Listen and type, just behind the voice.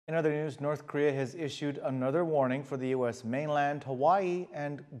In other news, North Korea has issued another warning for the U.S. mainland, Hawaii,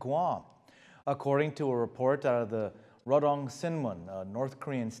 and Guam. According to a report out of the Rodong Sinmun, a North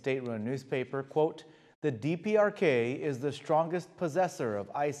Korean state-run newspaper, quote, "The DPRK is the strongest possessor of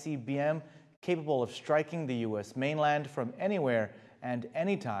ICBM capable of striking the U.S. mainland from anywhere and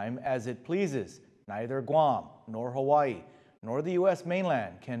anytime as it pleases. Neither Guam, nor Hawaii, nor the U.S.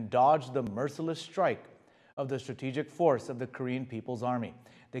 mainland can dodge the merciless strike of the strategic force of the Korean People's Army.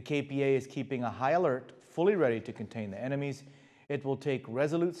 The KPA is keeping a high alert, fully ready to contain the enemies. It will take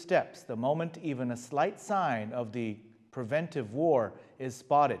resolute steps the moment even a slight sign of the preventive war is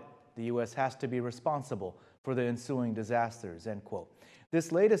spotted. The U.S. has to be responsible for the ensuing disasters," end quote.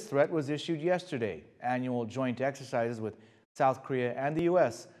 This latest threat was issued yesterday. Annual joint exercises with South Korea and the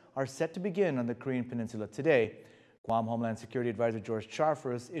U.S. are set to begin on the Korean Peninsula today. Guam Homeland Security Advisor George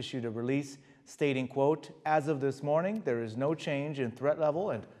Charfus issued a release stating, quote, "As of this morning, there is no change in threat level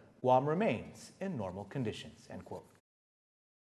and Guam remains in normal conditions," end quote.